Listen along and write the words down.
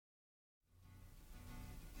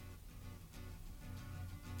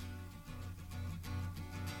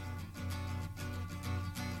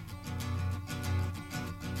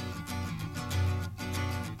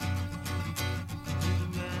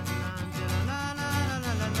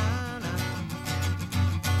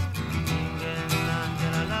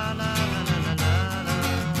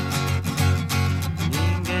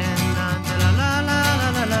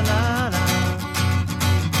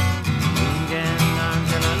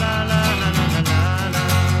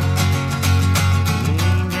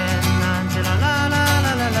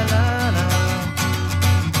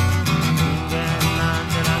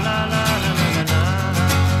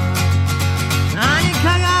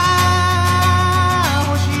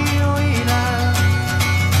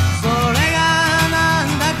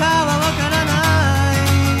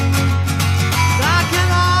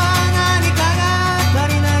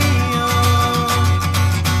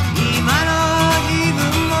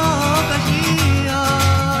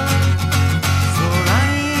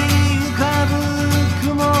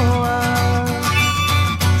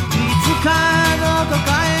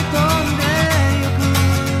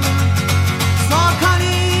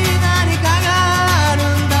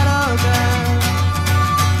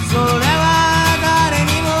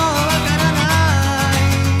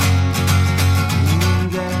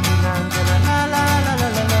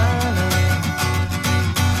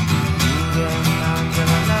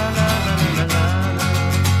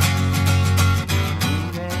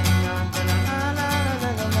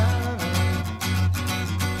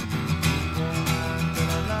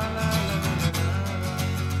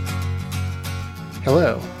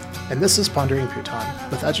and this is Pondering Puton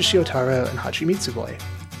with Ajishi Otaro and Hachi Mitsuboi.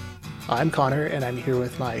 I'm Connor, and I'm here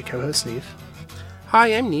with my co-host Neve. Hi,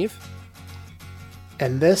 I'm Neve.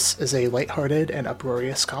 And this is a lighthearted and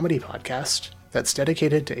uproarious comedy podcast that's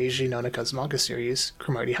dedicated to Eiji Nonaka's manga series,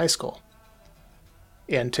 Cromartie High School.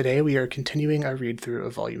 And today we are continuing our read-through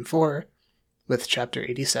of Volume 4 with Chapter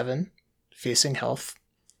 87, Facing Health,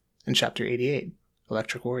 and Chapter 88,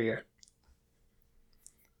 Electric Warrior.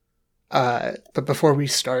 But before we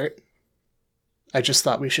start, I just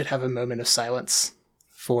thought we should have a moment of silence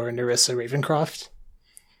for Nerissa Ravencroft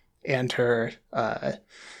and her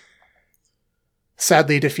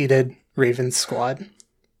sadly defeated Raven squad.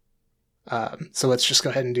 So let's just go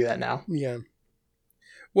ahead and do that now. Yeah.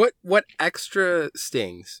 What extra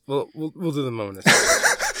stings? We'll do the moment of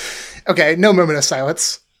silence. Okay, no moment of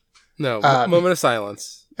silence. No, moment of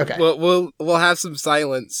silence. Okay. We'll have some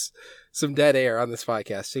silence, some dead air on this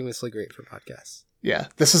podcast. Seamlessly great for podcasts. Yeah,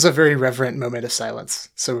 this is a very reverent moment of silence.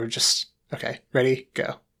 So we're just, okay, ready,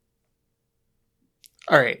 go.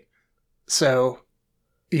 All right. So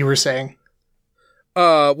you were saying?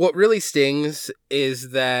 What really stings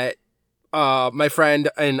is that my friend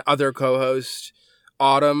and other co-host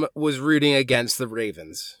Autumn was rooting against the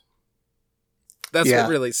Ravens. That's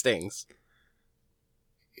what really stings.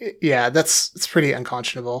 Yeah, it's pretty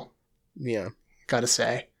unconscionable. Yeah. Gotta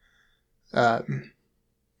say.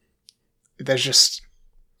 There's just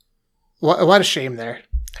a lot of shame there,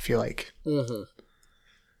 I feel like. Mm-hmm.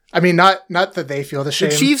 I mean, not that they feel the shame.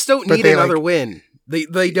 The Chiefs don't need another win.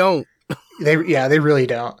 They don't. They really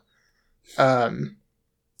don't. The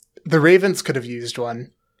Ravens could have used one.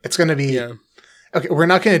 It's going to be... Yeah. Okay, we're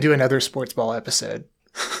not going to do another sports ball episode.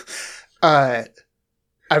 I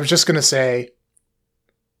was just going to say,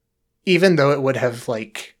 even though it would have,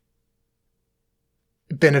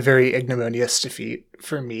 been a very ignominious defeat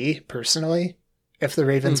for me, personally, if the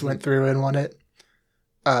Ravens went through and won it,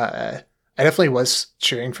 I definitely was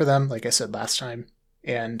cheering for them, like I said last time,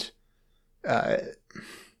 and it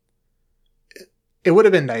would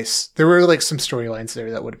have been nice. There were some storylines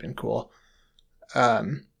there that would have been cool.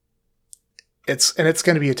 It's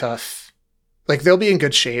going to be a tough. They'll be in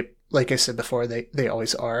good shape. Like I said before, they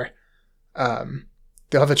always are.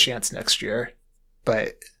 They'll have a chance next year,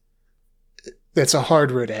 but it's a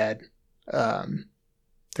hard road ahead.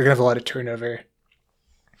 They're gonna have a lot of turnover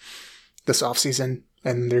this offseason,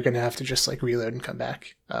 and they're gonna have to just reload and come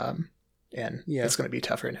back. It's gonna be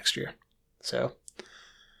tougher next year. So,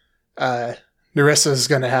 Nerissa's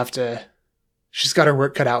gonna have to. She's got her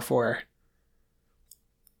work cut out for her.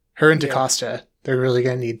 Her and DaCosta, they're really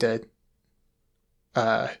gonna need to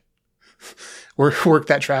work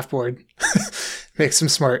that draft board, make some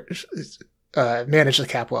smart, manage the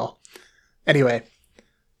cap well. Anyway,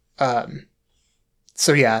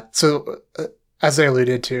 so as I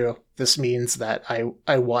alluded to, this means that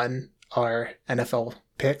I won our NFL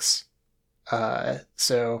picks.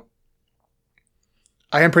 So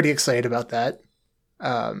I am pretty excited about that.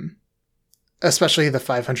 Especially the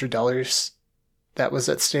 $500 that was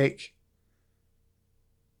at stake.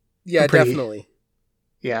 Yeah, definitely.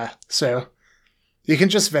 Yeah, so you can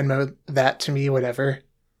just Venmo that to me, whatever.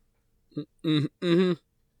 Mm-hmm.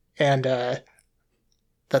 And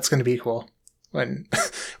that's going to be cool when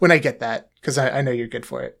I get that, because I know you're good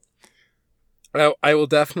for it. I will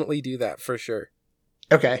definitely do that for sure.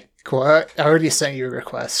 Okay, cool. I already sent you a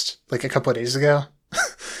request a couple of days ago.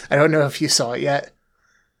 I don't know if you saw it yet.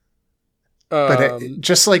 But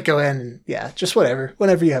just go in and, just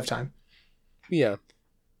whenever you have time. Yeah.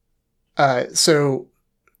 So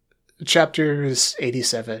chapters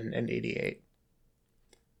 87 and 88.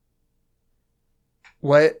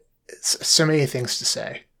 So many things to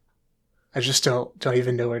say. I just don't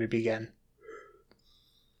even know where to begin.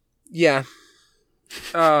 Yeah.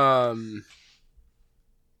 Yeah.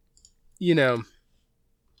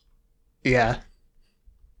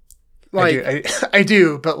 I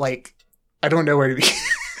do, but I don't know where to begin.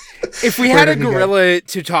 If we had a gorilla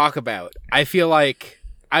to talk about, I feel like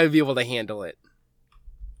I would be able to handle it.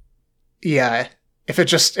 Yeah. If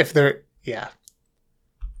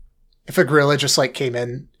a gorilla just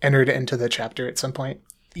entered into the chapter at some point.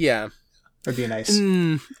 Yeah. That'd be nice.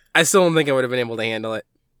 I still don't think I would have been able to handle it.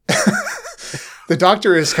 The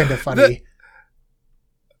doctor is kind of funny.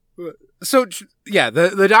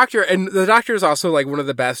 The doctor is also one of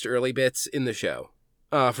the best early bits in the show.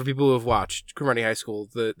 For people who have watched Cromartie High School,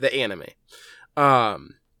 the anime.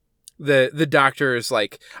 The doctor is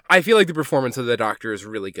I feel like the performance of the doctor is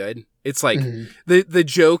really good. It's the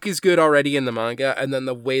joke is good already in the manga, and then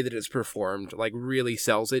the way that it's performed really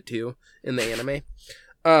sells it too in the anime.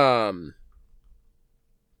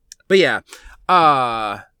 But yeah,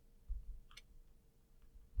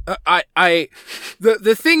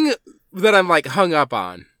 The thing that I'm like hung up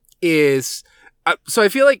on is, so I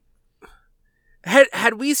feel like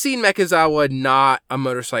had we seen Mechazawa not a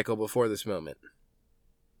motorcycle before this moment?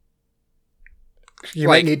 You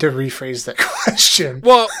might need to rephrase that question.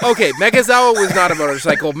 Well, okay, Mechazawa was not a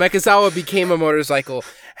motorcycle. Mechazawa became a motorcycle.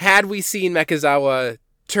 Had we seen Mechazawa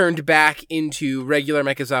turned back into regular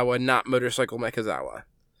Mechazawa, not motorcycle Mechazawa,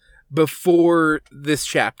 before this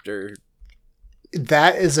chapter?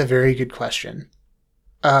 That is a very good question.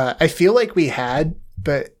 I feel like we had,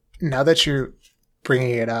 but now that you're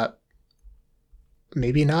bringing it up,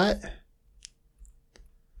 maybe not.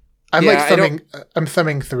 I'm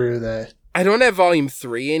thumbing through the... I don't have volume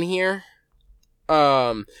 3 in here.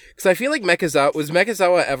 Because I feel like was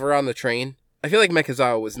Mechazawa ever on the train? I feel like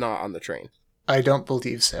Mechazawa was not on the train. I don't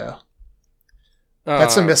believe so.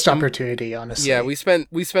 That's a missed opportunity, honestly. Yeah, we spent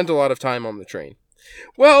a lot of time on the train.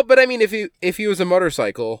 Well, but I mean, if he was a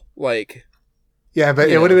motorcycle, like... Yeah, but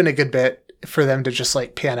it would have been a good bit for them to just,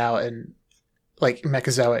 like, pan out and, like,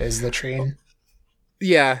 Mechazawa is the train.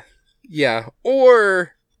 Yeah.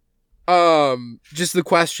 Or... just the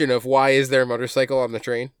question of why is there a motorcycle on the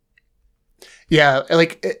train? Yeah,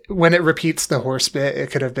 like when it repeats the horse bit,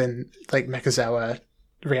 it could have been like Mechazawa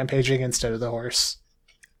rampaging instead of the horse.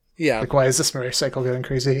 Yeah. Like, why is this motorcycle going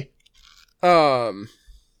crazy? So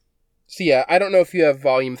yeah, I don't know if you have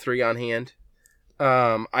volume 3 on hand.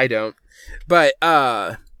 I don't. But,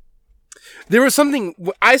 there was something,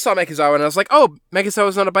 I saw Mechazawa and I was like, oh,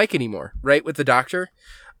 Mechazawa's not a bike anymore, right? With the doctor.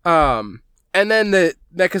 And then the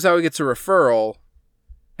Mechazawa gets a referral,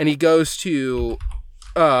 and he goes to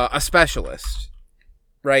a specialist,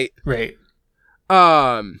 right? Right.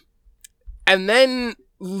 And then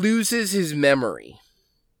loses his memory.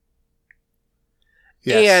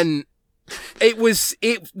 Yes. And it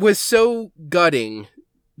was so gutting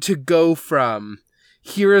to go from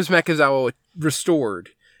here's Mechazawa restored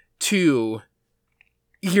to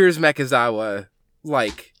here's Mechazawa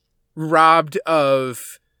like robbed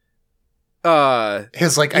of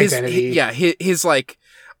his like identity. His like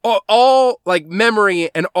all like memory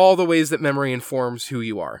and all the ways that memory informs who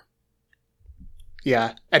you are.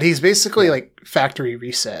 Yeah. And he's basically like factory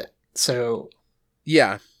reset. So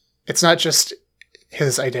yeah, it's not just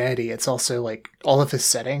his identity, it's also like all of his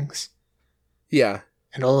settings. Yeah.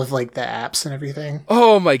 And all of like the apps and everything.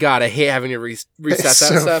 Oh my god, I hate having to reset that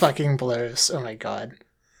stuff. So fucking blows. Oh my god.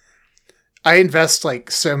 I invest like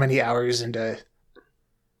so many hours into...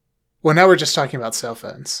 Well, now we're just talking about cell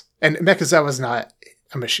phones. And Mechazawa's not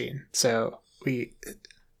a machine, so we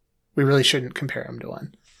really shouldn't compare him to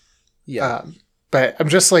one. Yeah. But I'm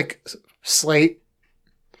just like slight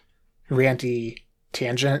ranty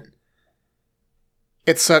tangent.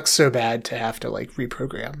 It sucks so bad to have to like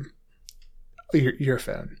reprogram your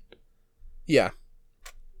phone. Yeah.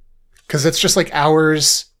 Because it's just like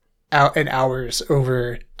hours out and hours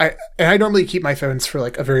over. I normally keep my phones for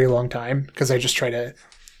like a very long time because I just try to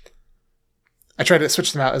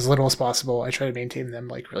switch them out as little as possible. I try to maintain them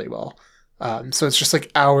like really well. So it's just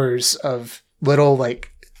like hours of little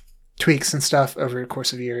like tweaks and stuff over the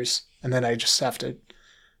course of years. And then I just have to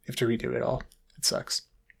redo it all. It sucks.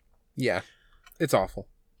 Yeah. It's awful.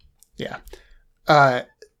 Yeah.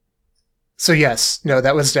 So yes, no,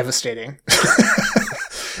 that was devastating.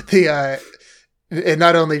 And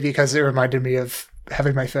not only because it reminded me of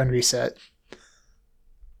having my phone reset,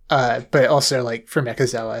 but also like for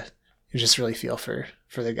Mechazawa, you just really feel for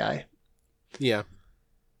the guy. Yeah.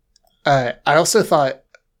 I also thought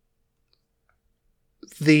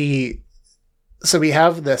so we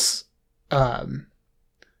have this, the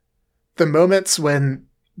moments when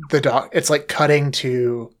it's like cutting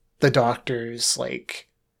to the doctor's like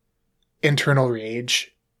internal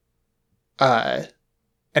rage, and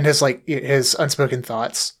his unspoken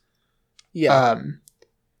thoughts. Yeah.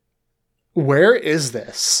 Where is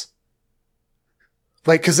this?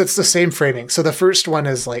 Like, because it's the same framing. So the first one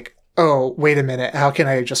is like, oh, wait a minute, how can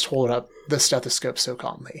I just hold up the stethoscope so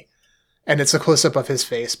calmly? And it's a close-up of his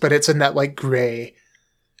face, but it's in that like gray,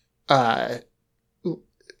 like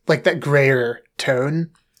that grayer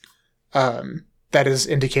tone, that is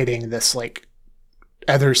indicating this like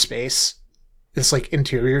other space, this like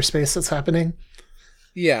interior space that's happening.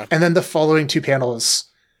 Yeah. And then the following two panels,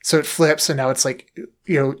 so it flips and now it's like,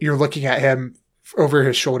 you're looking at him over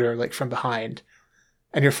his shoulder, like from behind,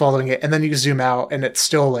 and you're following it. And then you zoom out and it's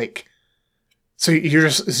still like, so you're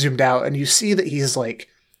just zoomed out and you see that he's like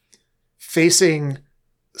facing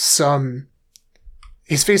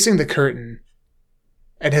he's facing the curtain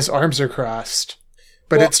and his arms are crossed,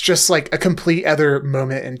 but it's just like a complete other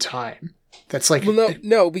moment in time. That's like, well,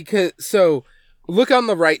 no, because so look on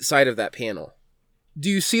the right side of that panel. do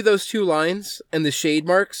you see those two lines and the shade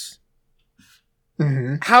marks?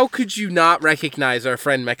 Mm-hmm. How could you not recognize our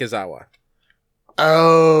friend Mechazawa?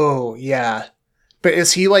 Oh, yeah. But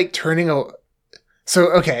is he like turning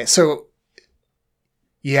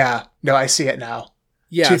yeah, no, I see it now.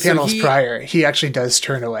 Yeah, 2 panels prior, he actually does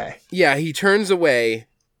turn away. Yeah, he turns away.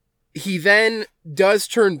 He then does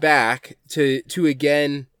turn back to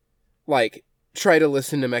again, like, try to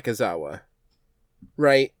listen to Mechazawa.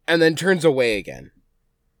 Right? And then turns away again.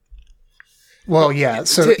 Well, yeah,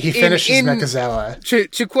 so he finishes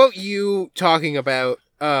Mechazawa. To quote you talking about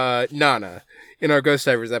Nana in our Ghost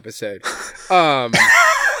Divers episode,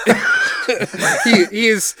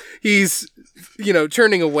 he's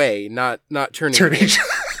turning away, not turning.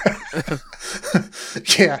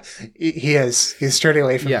 Yeah, he is. He's turning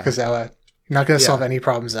away from Mechazawa. Not going to solve any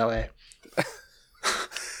problems that way.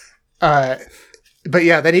 But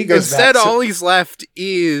yeah, then he goes Instead, back. all he's left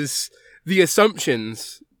is the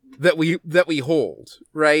assumptions that we hold,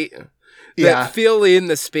 right? That fill in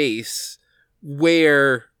the space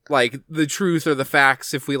where, like, the truth or the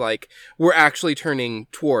facts, if we're actually turning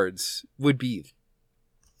towards, would be.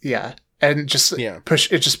 Yeah, and just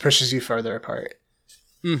it just pushes you farther apart.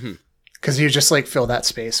 Mm-hmm. Because you just, like, fill that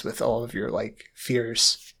space with all of your, like,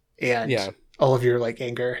 fears and all of your, like,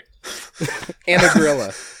 anger. And a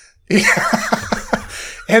gorilla.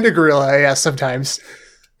 And a gorilla, yeah, sometimes.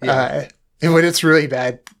 And when it's really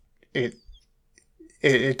bad, it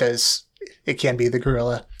can be the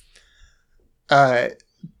gorilla. But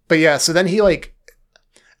yeah, so then he, like,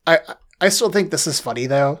 I still think this is funny,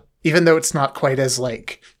 though, even though it's not quite as,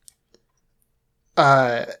 like,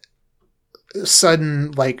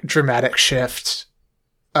 sudden, like, dramatic shift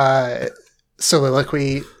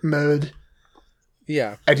soliloquy mode.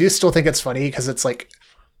 Yeah, I do still think it's funny because it's like,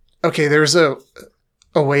 okay, there's a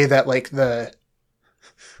way that, like, the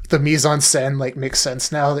mise en scène, like, makes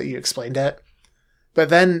sense now that you explained it, but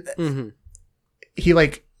then he,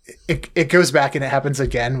 like, it goes back and it happens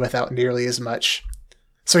again without nearly as much.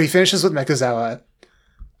 So he finishes with Mechazawa,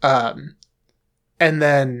 and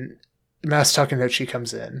then Mass Takenouchi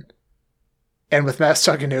comes in. And with Mass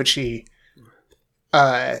Takenouchi,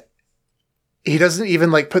 he doesn't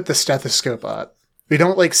even, like, put the stethoscope up. We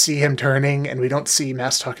don't, like, see him turning, and we don't see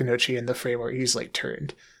Mass Takenouchi in the frame where he's, like,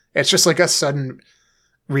 turned. It's just, like, a sudden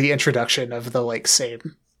reintroduction of the, like,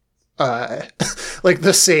 same, like,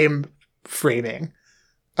 the same framing.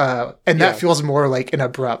 And that feels more like an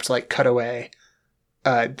abrupt, like, cutaway,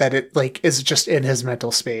 that it, like, is just in his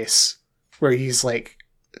mental space, where he's, like,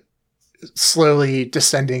 slowly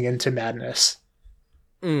descending into madness.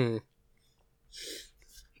 Mm.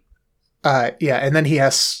 And then he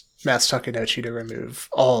asks Mass Takenouchi to remove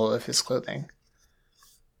all of his clothing.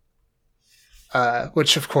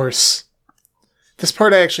 Which, of course, this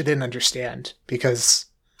part I actually didn't understand, because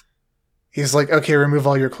he's like, okay, remove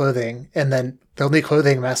all your clothing, and then the only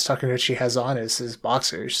clothing Mass Takenouchi has on is his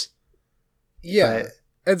boxers. Yeah.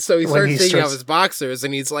 And so he starts taking out his boxers,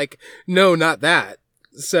 and he's like, no, not that.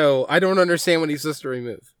 So I don't understand what he's supposed to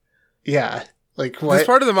remove. Yeah. Like, what? This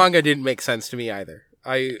part of the manga didn't make sense to me either.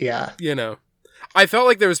 I felt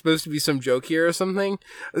like there was supposed to be some joke here or something.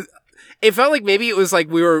 It felt like maybe it was like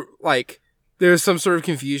we were, like, there was some sort of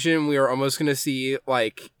confusion. We were almost going to see,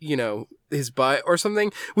 like, his butt or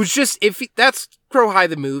something. Which just, that's Crow High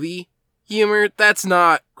the movie humor. That's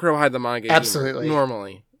not Crow High the manga Absolutely. humor,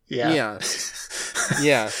 normally. Yeah.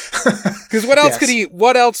 Yeah. Because what else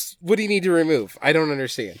what else would he need to remove? I don't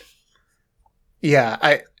understand. Yeah,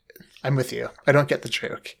 I'm with you. I don't get the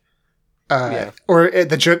joke. Or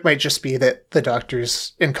the joke might just be that the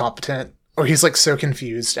doctor's incompetent, or he's, like, so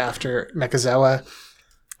confused after Mechazawa.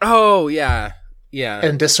 Oh, yeah. Yeah.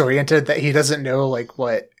 And disoriented that he doesn't know, like,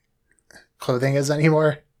 what clothing is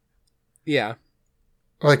anymore. Yeah.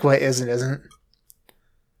 Or, like, what is and isn't.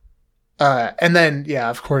 And then, yeah,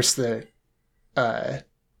 of course, the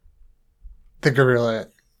gorilla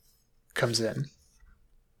comes in.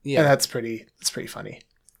 Yeah. And that's pretty funny.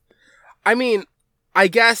 I mean, I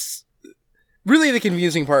guess really the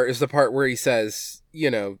confusing part is the part where he says,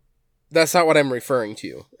 that's not what I'm referring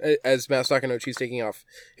to, as Mass Takenouchi's taking off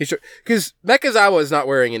his shirt. Because Mechazawa is not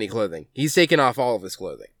wearing any clothing. He's taken off all of his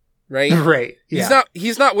clothing, right? Right, yeah.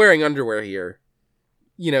 He's not wearing underwear here.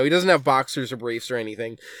 He doesn't have boxers or briefs or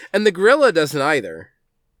anything. And the gorilla doesn't either.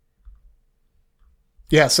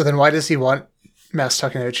 Yeah, so then why does he want Mass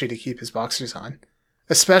Takenouchi to keep his boxers on?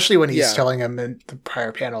 Especially when he's telling him in the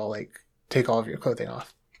prior panel, like, take all of your clothing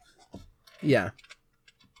off. Yeah.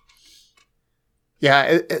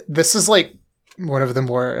 Yeah, this is, like, one of the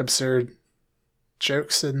more absurd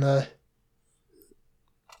jokes in the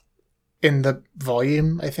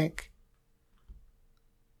volume, I think.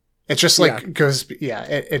 It just like goes,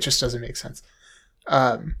 it just doesn't make sense.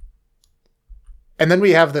 And then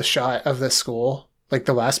we have the shot of the school, like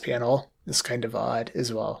the last panel is kind of odd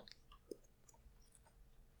as well.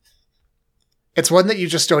 It's one that you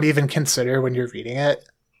just don't even consider when you're reading it.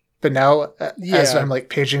 But now, as I'm like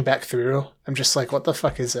paging back through, I'm just like, what the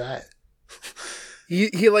fuck is that?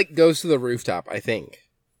 He like goes to the rooftop, I think.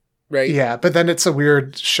 Right? Yeah, but then it's a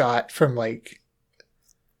weird shot from like,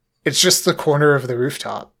 it's just the corner of the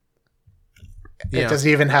rooftop. It doesn't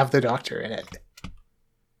even have the doctor in it.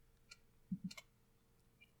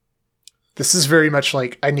 This is very much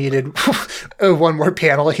like I needed one more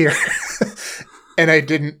panel here and I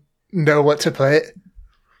didn't know what to put.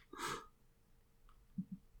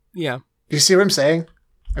 Yeah. Do you see what I'm saying?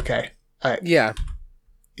 Okay. Yeah.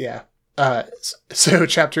 Yeah. So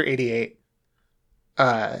chapter 88.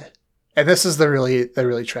 And this is the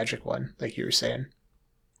really tragic one, like you were saying.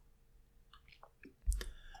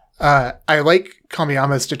 I like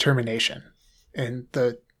Kamiyama's determination in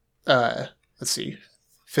the, let's see,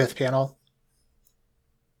 5th panel.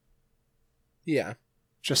 Yeah.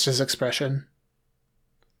 Just his expression.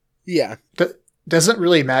 Yeah. Doesn't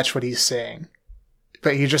really match what he's saying,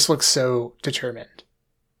 but he just looks so determined.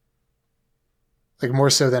 Like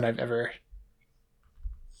more so than I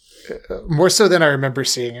remember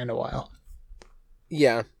seeing in a while.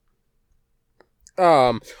 Yeah.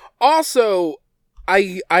 Also,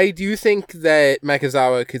 I do think that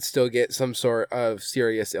Mechazawa could still get some sort of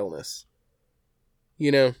serious illness.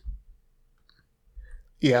 You know?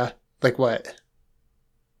 Yeah. Like what?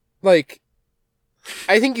 Like,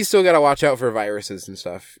 I think you still gotta watch out for viruses and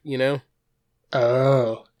stuff, you know?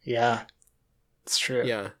 Oh, yeah. It's true.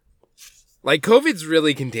 Yeah. Like, COVID's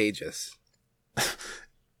really contagious.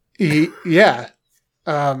 Yeah.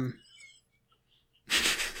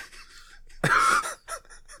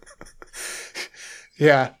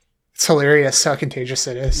 Yeah. It's hilarious how contagious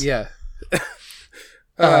it is. Yeah.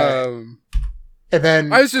 And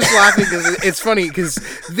then I was just laughing because it's funny because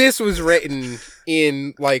this was written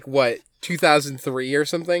in like what 2003 or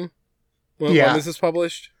something. When was this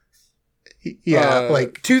published? Yeah,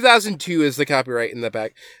 like 2002 is the copyright in the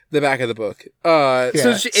back of the book. So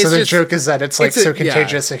the joke is that it's like so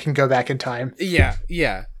contagious it can go back in time. Yeah.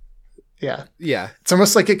 It's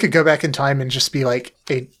almost like it could go back in time and just be like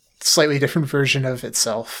a slightly different version of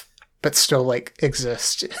itself, but still like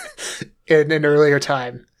exist in an earlier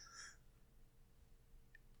time.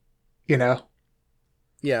 You know?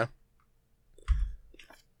 Yeah.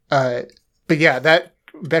 But yeah, that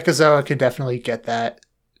Mechazawa could definitely get that.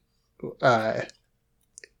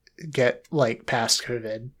 Get like past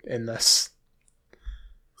COVID in this.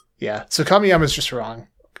 Yeah. So Kamiyama's just wrong.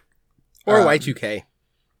 Or Y2K.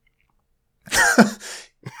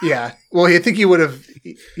 Yeah. Well, I think he would have.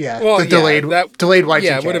 Yeah. Well, the delayed Y2K.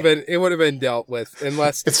 Yeah, it would have been dealt with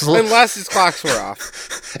unless his clocks were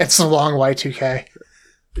off. It's a long Y2K.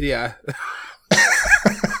 Yeah.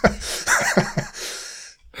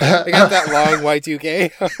 I got that long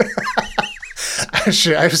Y2K.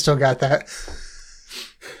 I've still got that.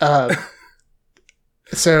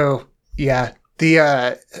 So yeah,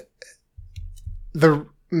 the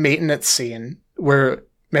maintenance scene where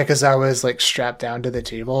Mechazawa is like strapped down to the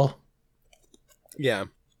table. Yeah.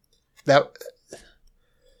 That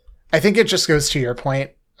I think it just goes to your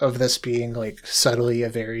point of this being like subtly a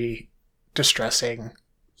very distressing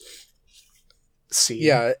scene.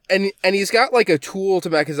 Yeah, and he's got like a tool to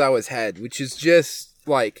Mechazawa's head, which is just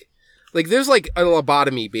like there's like a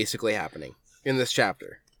lobotomy basically happening in this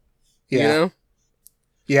chapter. Yeah. You know?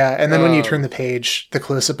 Yeah, and then when you turn the page, the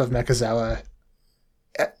close-up of Mechazawa,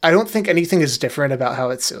 I don't think anything is different about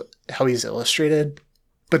how he's illustrated,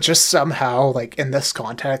 but just somehow, like in this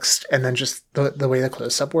context, and then just the way the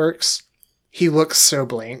close-up works, he looks so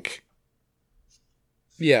blank.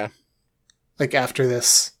 Yeah. Like after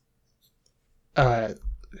this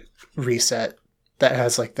reset that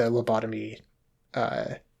has like the lobotomy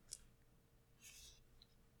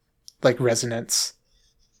like resonance.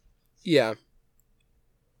 Yeah.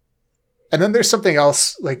 And then there's something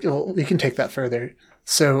else, like, well, we can take that further.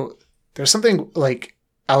 So there's something like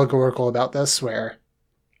allegorical about this where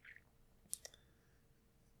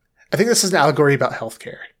I think this is an allegory about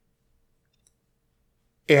healthcare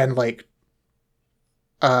and like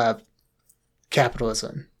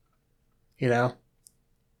capitalism, you know?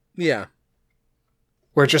 Yeah.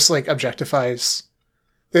 Where it just like objectifies,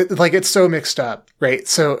 like it's so mixed up, right?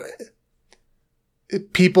 So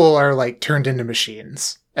people are like turned into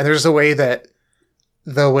machines. And there's a way that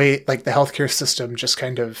like the healthcare system just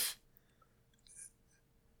kind of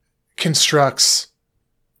constructs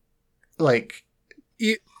like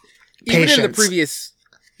even in the previous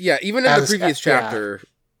Yeah, even in the previous chapter,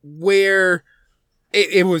 where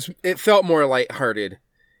it felt more lighthearted,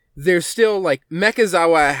 there's still, like,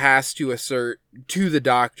 Mechazawa has to assert to the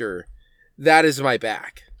doctor, that is my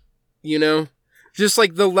back. You know? Just,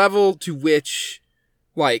 like, the level to which,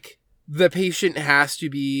 like, the patient has to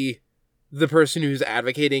be the person who's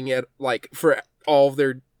advocating it, like, for all of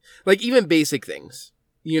their, like, even basic things,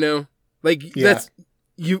 you know? Like, that's,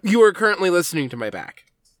 you are currently listening to my back.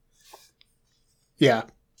 Yeah.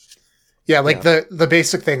 Yeah, like, the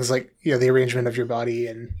basic things, like, you know, the arrangement of your body,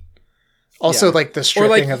 and also, like, the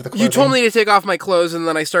stripping of the clothing. You told me to take off my clothes, and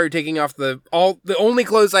then I started taking off the only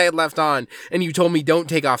clothes I had left on, and you told me don't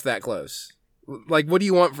take off that clothes. Like, what do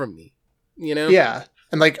you want from me? You know? Yeah.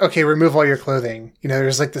 And, like, okay, remove all your clothing. You know,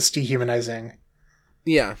 there's, like, this dehumanizing.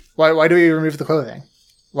 Yeah. Why do we remove the clothing?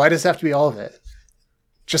 Why does it have to be all of it?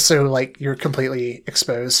 Just so, like, you're completely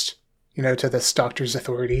exposed, you know, to this doctor's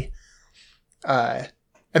authority.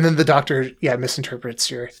 And then the doctor, misinterprets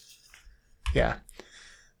your... Yeah.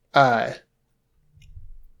 And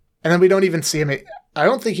then we don't even see him... I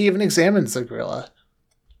don't think he even examines the gorilla.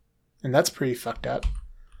 And that's pretty fucked up.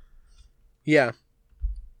 Yeah.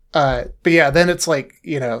 But yeah, then it's like,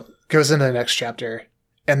 you know, goes into the next chapter.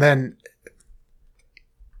 And then...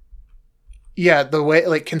 Yeah, the way,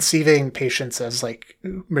 like, conceiving patients as, like,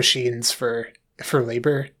 machines for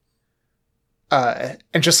labor.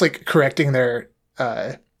 And just, like, correcting their...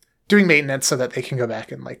 doing maintenance so that they can go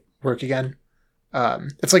back and, like, work again.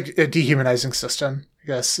 It's like a dehumanizing system, I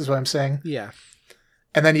guess, is what I'm saying. Yeah.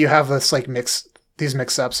 And then you have this, like, these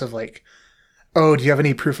mix-ups of, like, oh, do you have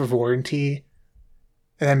any proof of warranty?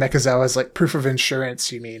 And then Mechazawa's like, proof of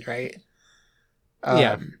insurance, you mean, right?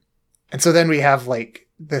 Yeah. And so then we have, like,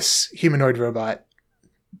 this humanoid robot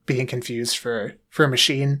being confused for a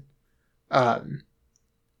machine. And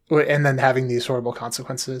then having these horrible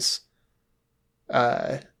consequences.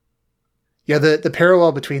 The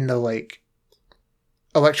parallel between the, like,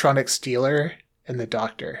 electronics dealer and the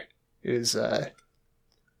doctor is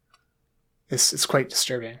it's quite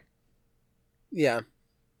disturbing. Yeah.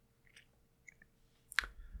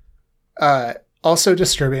 Also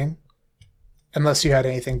disturbing, unless you had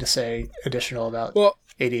anything to say additional about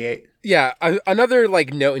 88. Yeah, another,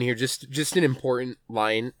 like, note in here, just an important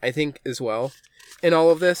line, I think, as well, in all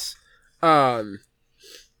of this,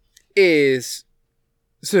 is...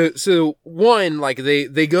 So one, like,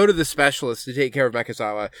 they go to the specialist to take care of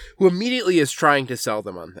Mechazawa, who immediately is trying to sell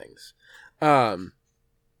them on things.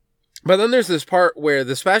 But then there's this part where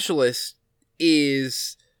the specialist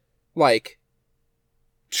is, like,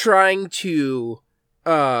 trying to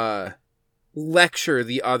lecture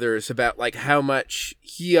the others about, like, how much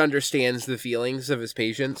he understands the feelings of his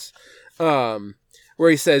patients. Where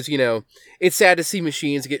he says, you know, it's sad to see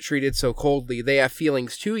machines get treated so coldly. They have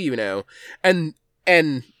feelings too, you know. And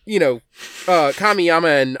you know,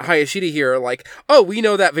 Kamiyama and Hayashida here are like, oh, we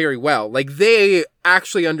know that very well. Like, they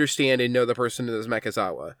actually understand and know the person that is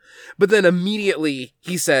Mechazawa. But then immediately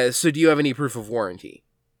he says, so do you have any proof of warranty?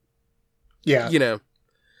 Yeah. You know.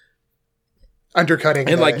 Undercutting.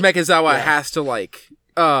 And, like, Mechazawa has to, like,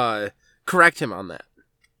 correct him on that.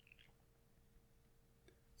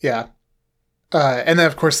 Yeah. And then,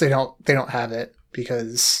 of course, they don't have it.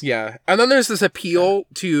 Because and then there's this appeal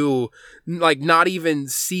to, like, not even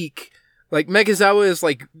seek, like, Mechazawa is,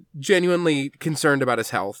 like, genuinely concerned about his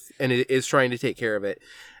health and is trying to take care of it.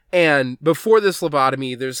 And before this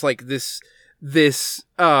lobotomy, there's, like, this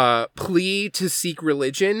plea to seek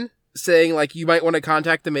religion, saying, like, you might want to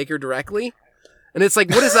contact the maker directly. And it's like,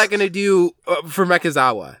 what is that going to do for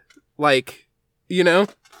Mechazawa? Like, you know?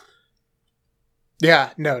 Yeah,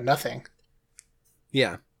 no, nothing.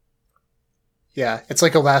 Yeah. Yeah, it's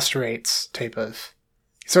like a last rates type of...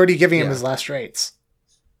 He's already giving him his last rates.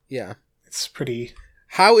 Yeah. It's pretty...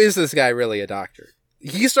 How is this guy really a doctor?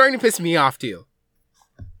 He's starting to piss me off, too.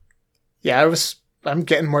 Yeah, I'm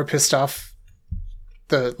getting more pissed off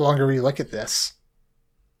the longer we look at this.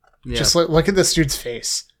 Yeah. Just look at this dude's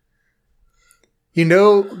face. You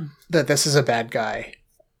know that this is a bad guy.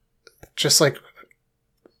 Just, like,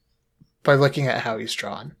 by looking at how he's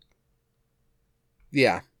drawn.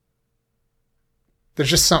 Yeah. There's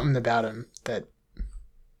just something about him that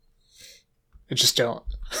I just don't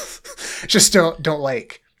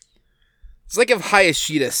like. It's like if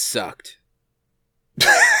Hayashida sucked.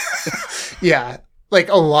 Yeah, like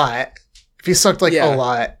a lot. If he sucked like a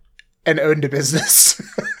lot and owned a business.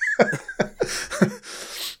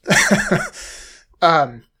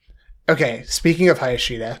 Okay, speaking of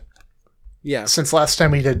Hayashida. Yeah. Since last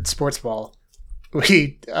time we did Sports Ball,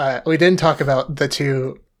 we didn't talk about the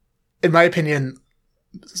two, in my opinion,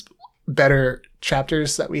 better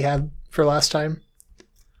chapters that we had for last time.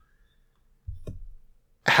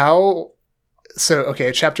 how so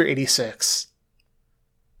okay, chapter 86.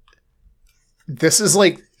 This is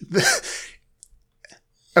like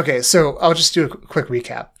okay, so I'll just do a quick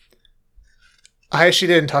recap.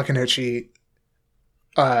 Hayashida and Takenouchi,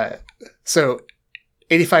 so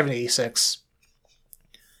 85 and 86.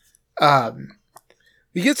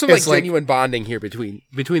 You get some like genuine bonding here between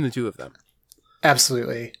the two of them.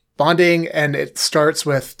 Absolutely. Bonding, and it starts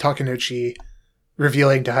with Takenouchi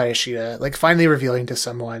revealing to Hayashida, like finally revealing to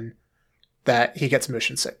someone that he gets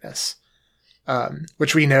motion sickness.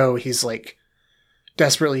 Which we know he's like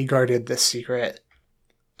desperately guarded this secret.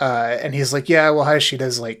 And he's like, yeah, well,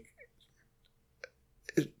 Hayashida's like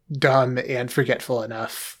dumb and forgetful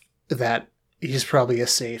enough that he's probably a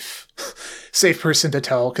safe person to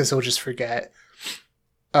tell because he'll just forget.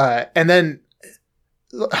 And then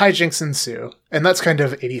hijinks ensue, and that's kind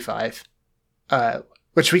of 85,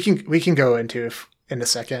 which we can go into in a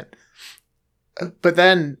second. But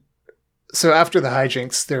then, so after the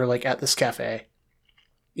hijinks, they're like at this cafe.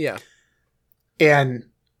 Yeah. And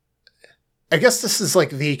I guess this is like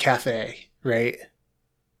the cafe, right?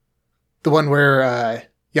 The one where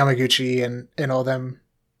Yamaguchi and all them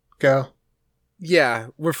go. Yeah,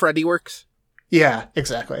 where Freddy works. Yeah,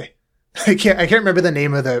 exactly. I can't remember the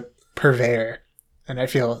name of the purveyor, and I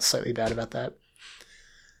feel slightly bad about that.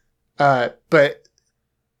 But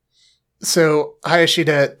so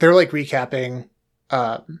Hayashida, they're like recapping,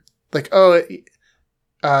 like, oh,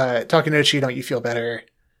 Takenouchi, don't you feel better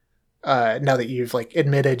now that you've like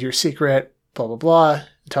admitted your secret? Blah blah blah.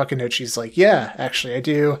 Takenouchi's like, yeah, actually, I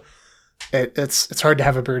do. It's hard to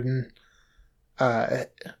have a burden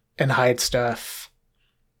and hide stuff,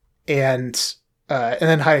 and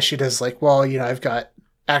then Hayashida's like, well, you know, I've got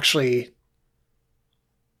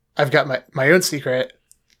my own secret.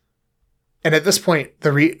 And at this point,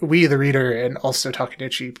 the reader, and also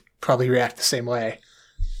Takenouchi probably react the same way,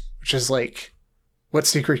 which is like, what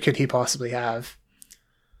secret could he possibly have?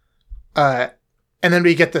 And then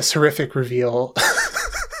we get this horrific reveal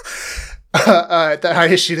that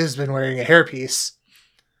Hayashida's been wearing a hairpiece.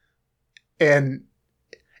 And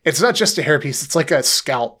it's not just a hairpiece, it's like a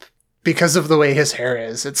scalp. Because of the way his hair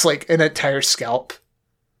is. It's like an entire scalp.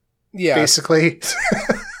 Yeah. Basically.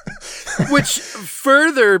 Which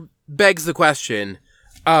further begs the question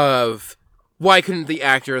of why couldn't the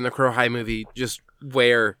actor in the Crow High movie just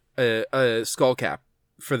wear a skull cap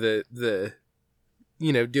for the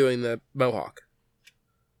you know, doing the mohawk?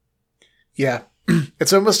 Yeah.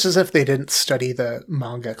 It's almost as if they didn't study the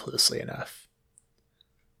manga closely enough.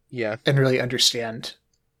 Yeah. And really understand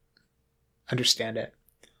it.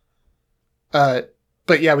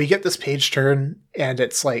 But yeah, we get this page turn, and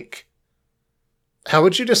it's like, how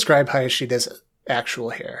would you describe Hayashida's actual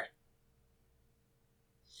hair?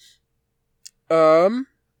 I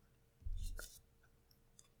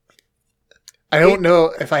don't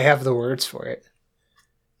know if I have the words for it.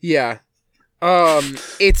 Yeah.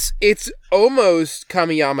 It's almost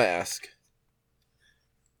Kamiyama-esque.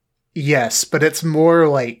 Yes, but it's more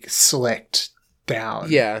like slicked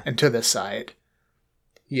down. Yeah. And to the side.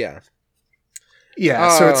 Yeah.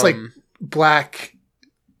 Yeah, so it's like black,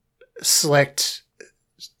 slicked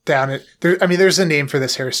down it. There's a name for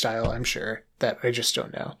this hairstyle, I'm sure, that I just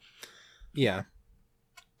don't know. Yeah.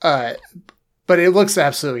 But it looks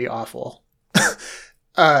absolutely awful.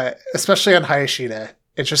 Especially on Hayashida.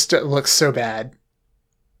 It looks so bad.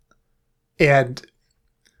 And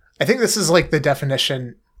I think this is like the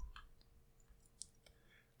definition.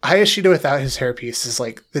 Hayashida without his hairpiece is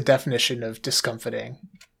like the definition of discomfiting.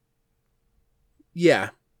 Yeah.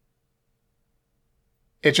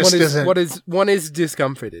 It just doesn't... One is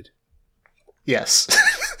discomforted. Yes.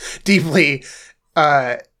 Deeply.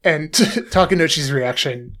 And Takenouchi's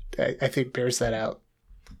reaction, I think, bears that out.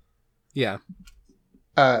 Yeah.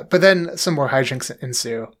 But then some more hijinks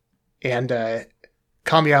ensue. And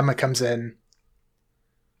Kamiyama comes in.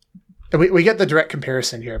 And we get the direct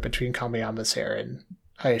comparison here between Kamiyama's hair and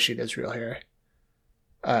Hayashida's real hair.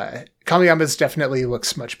 Kamiyama's definitely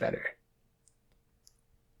looks much better.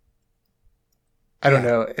 I don't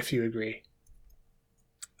know if you agree.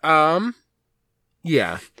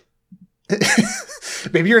 Yeah.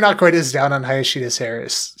 Maybe you're not quite as down on Hayashida's hair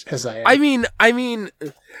as I am. I mean,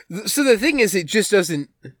 so the thing is, it just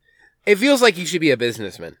doesn't... It feels like he should be a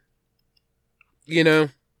businessman. You know?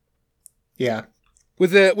 Yeah.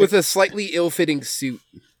 With a slightly ill-fitting suit.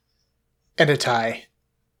 And a tie.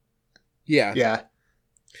 Yeah. Yeah.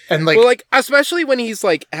 And like... Well, like, especially when he's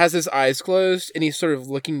like, has his eyes closed and he's sort of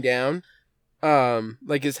looking down.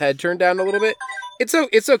 Like his head turned down a little bit. It's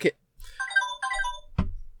okay.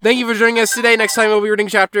 Thank you for joining us today. Next time we'll be reading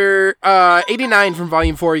chapter 89 from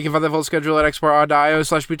volume 4. You can find the full schedule at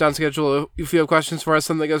exportaud.io/Bhutan schedule. If you have questions for us,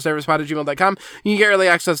 send the ghostdiverspod@gmail.com. You can get early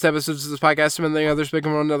access to episodes of this podcast and many others.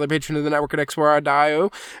 Become another patron of the network at exportaud.io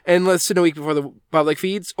and listen a week before the public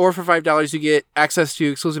feeds. Or for $5, you get access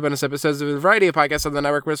to exclusive bonus episodes of a variety of podcasts on the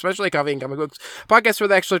network, but especially Coffee and Comic Books podcasts where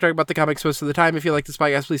they actually talk about the comics most of the time. If you like this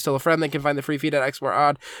podcast, please tell a friend. They can find the free feed at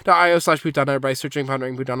exportaud.io/Bhutan or by searching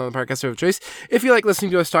Pondering Bhutan on the podcast of choice. If you like listening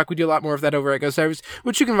to us talk, we do a lot more of that over at Ghost Divers,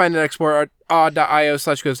 which you can find at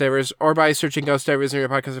exportaud.io/Ghost Divers or by searching Ghost Divers in your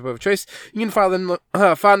podcast of choice. You can find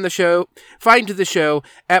the show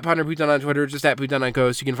at Ponder Bhutan on Twitter, just at Bhutan on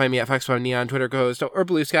Ghost. You can find me at FoxFunny on Twitter, co-host, or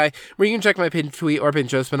Blue Sky, where you can check my pinned tweet or pinned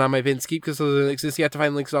post, but not my pinned skeep because those don't exist yet. To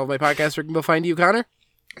find links to all of my podcasts, where can people find you, Connor?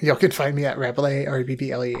 You can find me at Rabelais,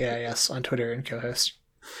 RBBLEAIS on Twitter and co-host.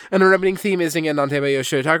 And our opening theme is Ingen Dante by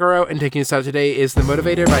Yoshio Takaro, and taking us out today is The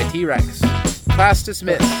Motivator by T-Rex. Class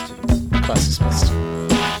dismissed. Class dismissed.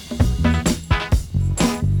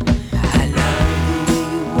 I love the way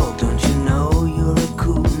you walk, don't you know you're a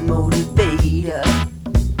cool motivator?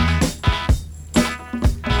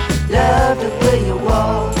 Love the way you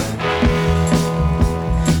walk.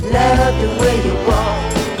 Love the way you walk.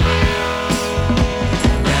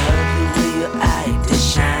 Love the way your eye to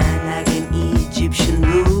shine like an Egyptian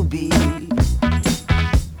ruby.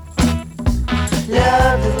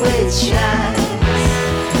 Love the way it shines.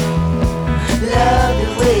 Love the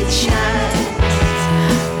way it shines.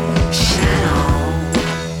 Shine on.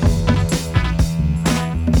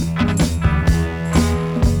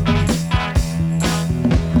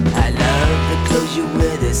 I love the clothes you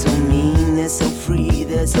wear. They're so mean, they're so free,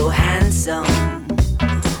 they're so handsome.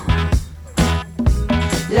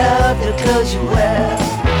 Love the clothes you wear.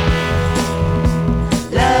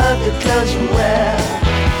 Love the clothes you wear.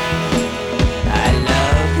 I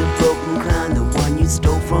love your broken crown, the one you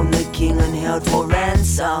stole from the king and held for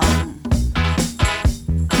ransom.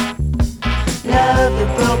 Love your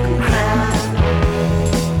broken crown.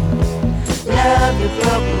 Love your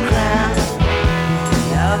broken crown.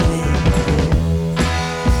 Love it.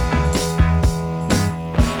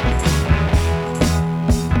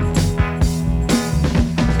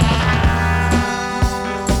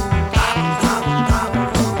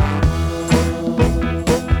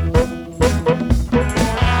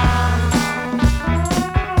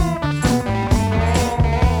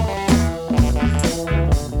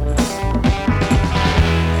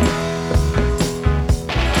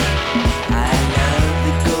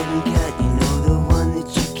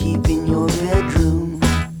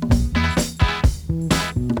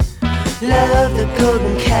 Love the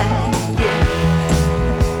golden cat, yeah.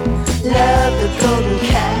 Love the golden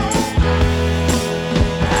cat.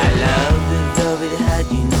 I love the velvet hat,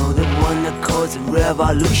 you know, the one that caused a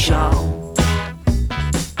revolution.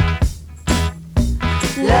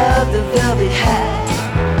 Love the velvet hat.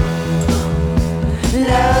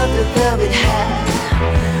 Love the velvet hat.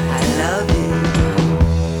 I love it.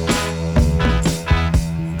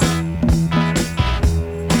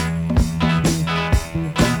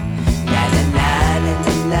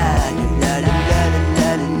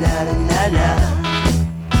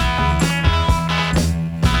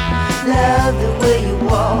 Love the way you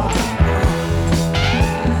walk.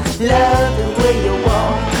 Love